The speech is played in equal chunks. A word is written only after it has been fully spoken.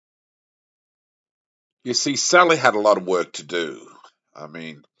You see, Sally had a lot of work to do. I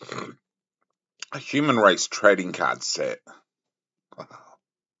mean, a human race trading card set,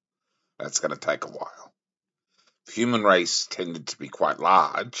 that's going to take a while. The human race tended to be quite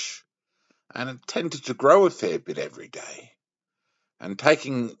large, and it tended to grow a fair bit every day. And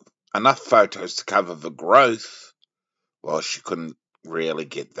taking enough photos to cover the growth, well, she couldn't really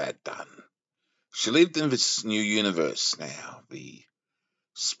get that done. She lived in this new universe now, the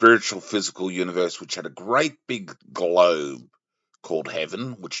spiritual physical universe, which had a great big globe called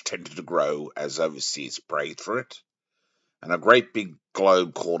Heaven, which tended to grow as overseers prayed for it, and a great big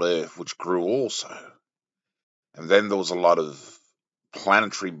globe called Earth, which grew also. And then there was a lot of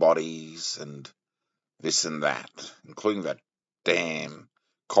planetary bodies and this and that, including that damn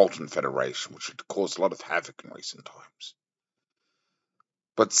Colton Federation, which had caused a lot of havoc in recent times.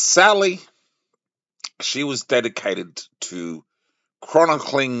 But Sally, she was dedicated to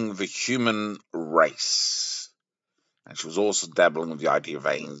chronicling the human race. And she was also dabbling with the idea of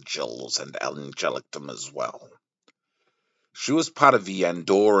angels and angelicdom as well. She was part of the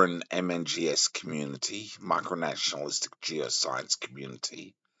Andorran MNGS community, micronationalistic geoscience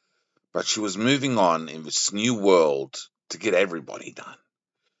community, but she was moving on in this new world to get everybody done.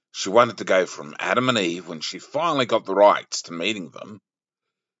 She wanted to go from Adam and Eve, when she finally got the rights to meeting them,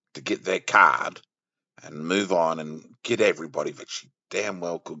 to get their card and move on and get everybody that she damn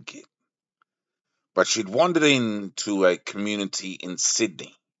well could get. But she'd wandered into a community in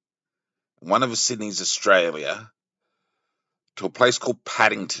Sydney, one of Sydney's Australia, to a place called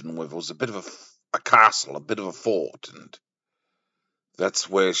Paddington, where there was a bit of a castle, a bit of a fort, and that's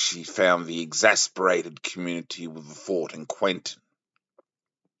where she found the exasperated community with the fort in Quentin.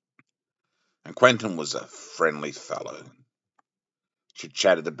 And Quentin was a friendly fellow. She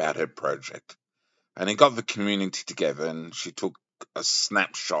chatted about her project, and he got the community together, and she took a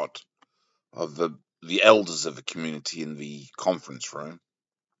snapshot of the elders of the community in the conference room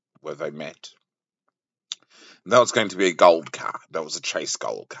where they met. And that was going to be a gold card. That was a chase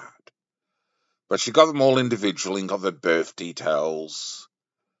gold card. But she got them all individually and got their birth details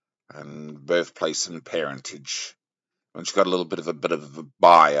and birthplace and parentage. And she got a bit of a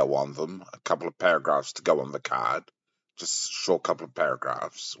bio on them, a couple of paragraphs to go on the card, just a short couple of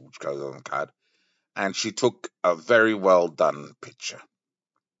paragraphs which goes on the card. And she took a very well done picture.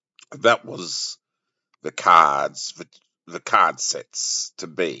 That was the cards, the card sets to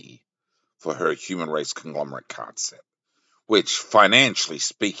be for her human race conglomerate card set, which, financially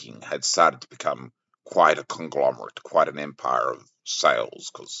speaking, had started to become quite a conglomerate, quite an empire of sales,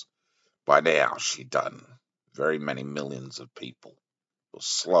 because by now she'd done very many millions of people were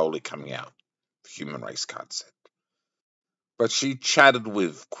slowly coming out the human race card set. But she chatted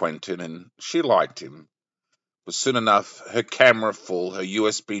with Quentin and she liked him. But soon enough, her camera full, her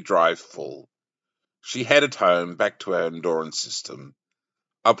USB drive full, she headed home back to her Andorran system,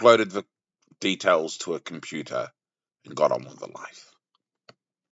 uploaded the details to her computer, and got on with her life.